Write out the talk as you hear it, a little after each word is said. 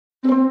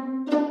The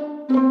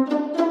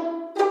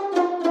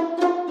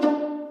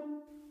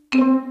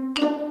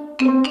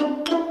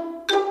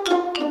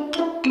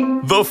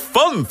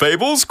Fun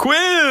Fables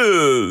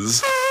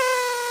Quiz!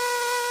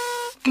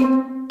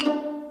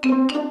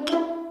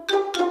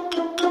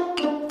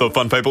 The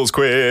Fun Fables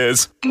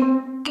Quiz!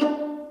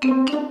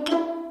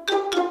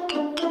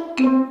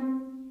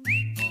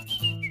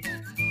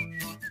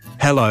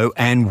 Hello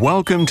and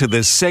welcome to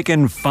the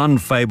second Fun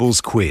Fables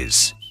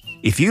Quiz.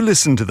 If you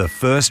listened to the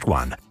first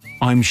one,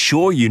 I'm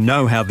sure you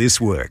know how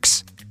this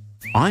works.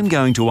 I'm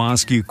going to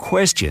ask you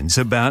questions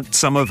about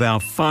some of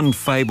our Fun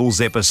Fables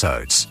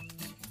episodes.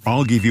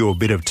 I'll give you a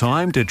bit of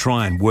time to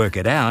try and work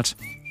it out,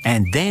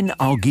 and then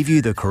I'll give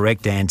you the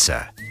correct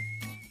answer.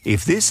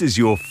 If this is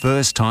your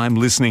first time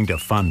listening to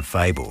Fun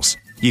Fables,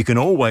 you can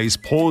always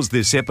pause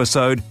this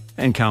episode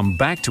and come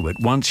back to it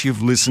once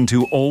you've listened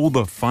to all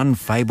the Fun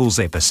Fables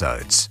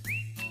episodes.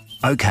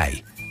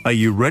 Okay, are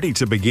you ready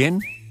to begin?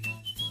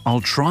 I'll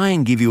try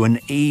and give you an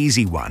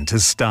easy one to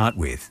start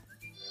with.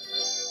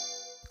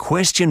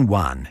 Question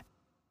 1.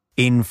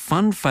 In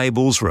Fun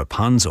Fables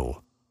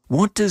Rapunzel,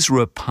 what does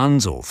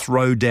Rapunzel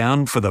throw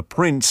down for the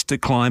prince to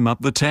climb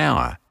up the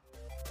tower?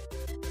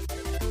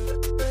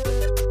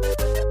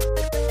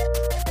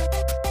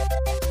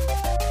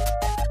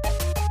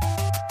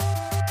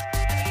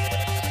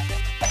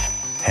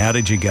 How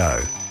did you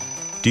go?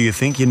 Do you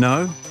think you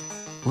know?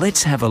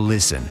 Let's have a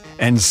listen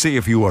and see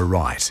if you are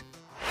right.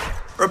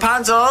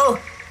 Rapunzel!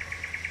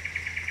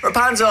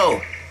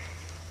 Rapunzel!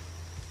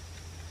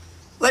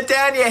 Let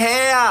down your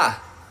hair!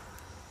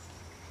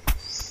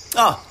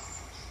 Oh,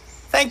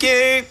 thank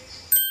you!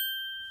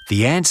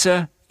 The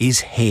answer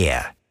is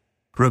hair.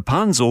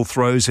 Rapunzel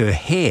throws her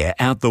hair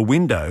out the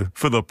window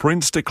for the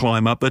prince to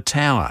climb up the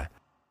tower.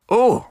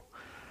 Oh,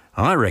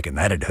 I reckon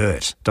that'd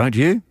hurt, don't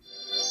you?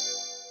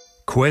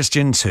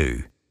 Question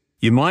 2.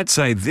 You might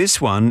say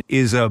this one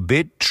is a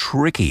bit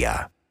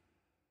trickier.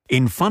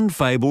 In Fun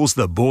Fables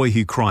The Boy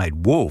Who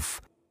Cried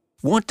Wolf,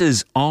 what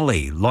does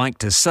Ollie like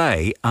to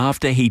say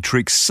after he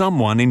tricks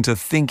someone into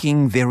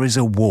thinking there is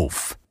a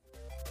wolf?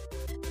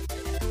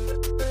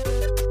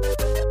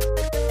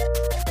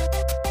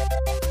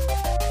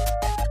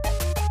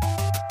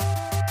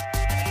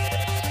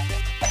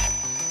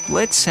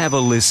 Let's have a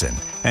listen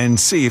and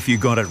see if you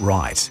got it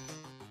right.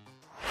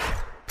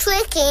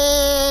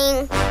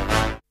 Tricking.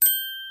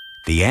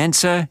 The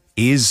answer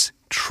is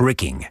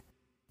tricking.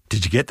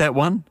 Did you get that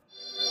one?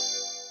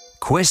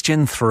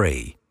 Question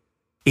 3.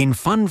 In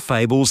Fun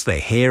Fables The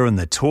Hare and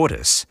the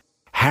Tortoise,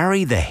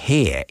 Harry the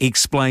Hare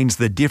explains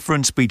the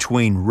difference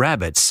between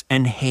rabbits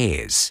and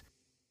hares.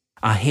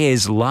 Are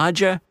hares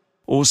larger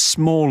or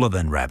smaller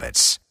than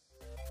rabbits?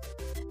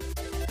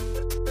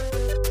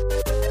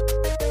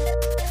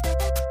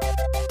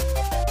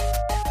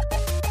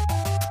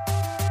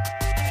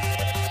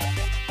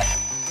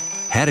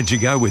 How did you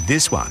go with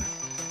this one?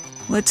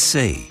 Let's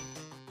see.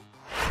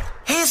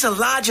 Hares are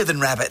larger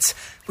than rabbits.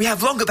 We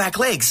have longer back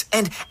legs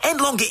and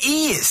longer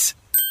ears.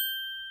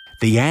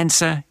 The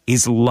answer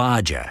is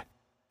larger.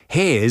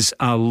 Hares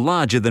are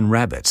larger than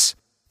rabbits.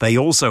 They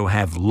also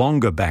have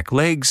longer back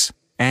legs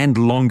and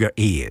longer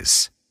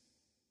ears.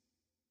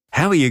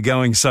 How are you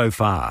going so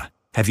far?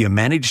 Have you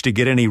managed to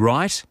get any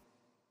right?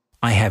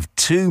 I have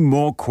 2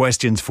 more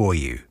questions for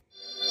you.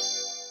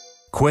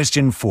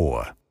 Question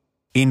 4.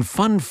 In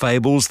Fun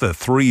Fables The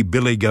Three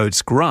Billy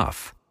Goats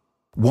Gruff,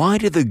 why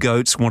do the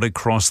goats want to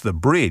cross the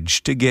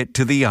bridge to get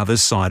to the other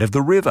side of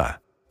the river?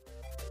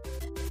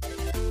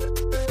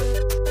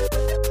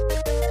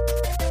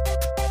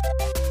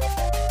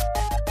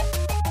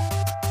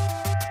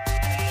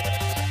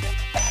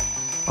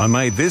 I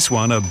made this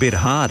one a bit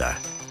harder.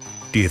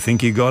 Do you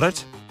think you got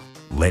it?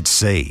 Let's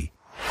see.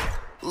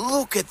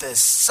 Look at the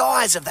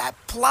size of that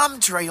plum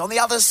tree on the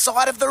other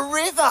side of the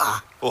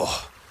river.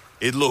 Oh,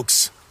 it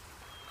looks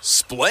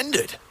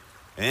splendid.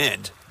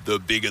 And the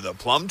bigger the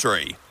plum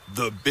tree,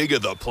 the bigger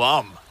the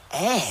plum.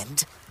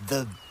 And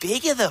the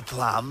bigger the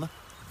plum,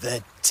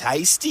 the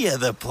tastier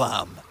the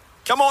plum.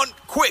 Come on,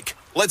 quick,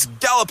 let's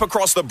gallop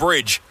across the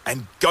bridge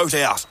and goat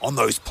out on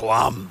those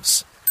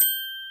plums.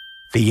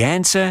 The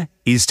answer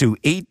is to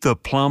eat the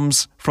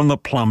plums from the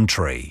plum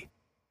tree.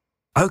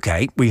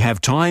 Okay, we have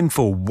time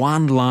for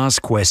one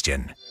last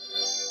question.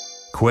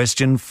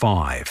 Question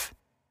 5.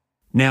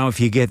 Now, if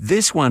you get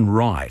this one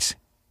right,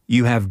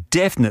 you have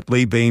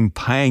definitely been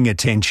paying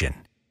attention.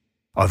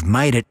 I've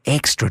made it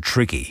extra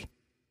tricky.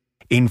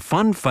 In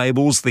Fun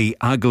Fables The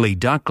Ugly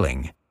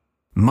Duckling,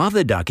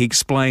 Mother Duck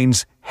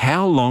explains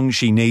how long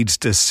she needs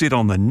to sit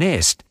on the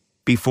nest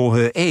before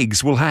her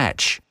eggs will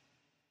hatch.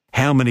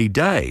 How many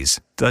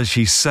days does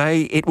she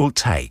say it will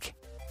take?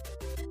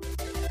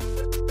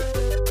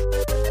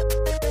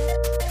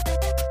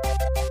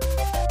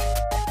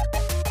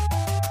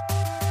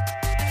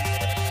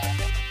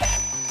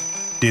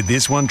 Did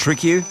this one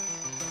trick you?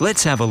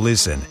 Let's have a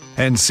listen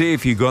and see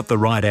if you got the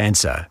right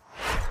answer.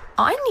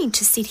 I need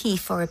to sit here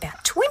for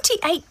about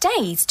 28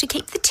 days to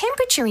keep the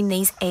temperature in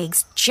these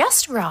eggs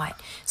just right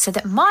so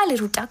that my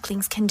little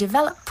ducklings can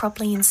develop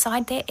properly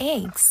inside their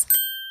eggs.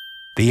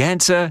 The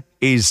answer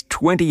is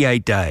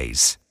 28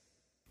 days.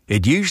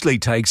 It usually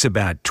takes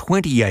about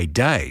 28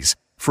 days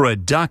for a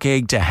duck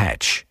egg to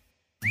hatch.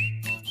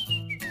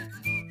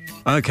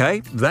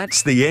 Okay,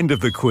 that's the end of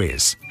the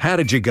quiz. How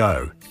did you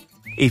go?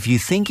 If you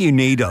think you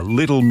need a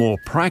little more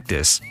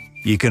practice,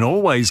 you can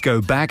always go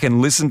back and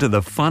listen to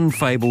the Fun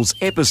Fables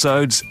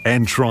episodes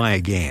and try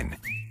again.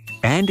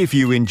 And if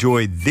you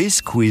enjoyed this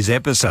quiz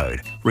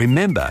episode,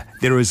 remember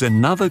there is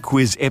another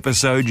quiz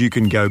episode you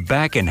can go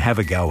back and have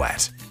a go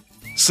at.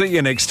 See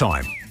you next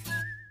time.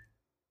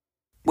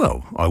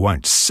 Well, I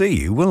won't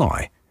see you, will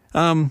I?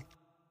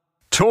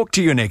 Talk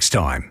to you next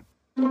time.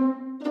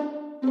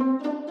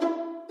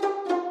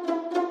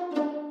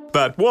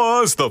 That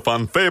was the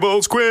Fun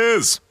Fables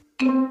quiz.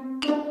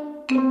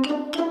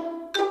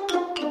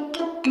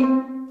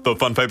 The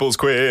Fun Fables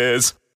quiz.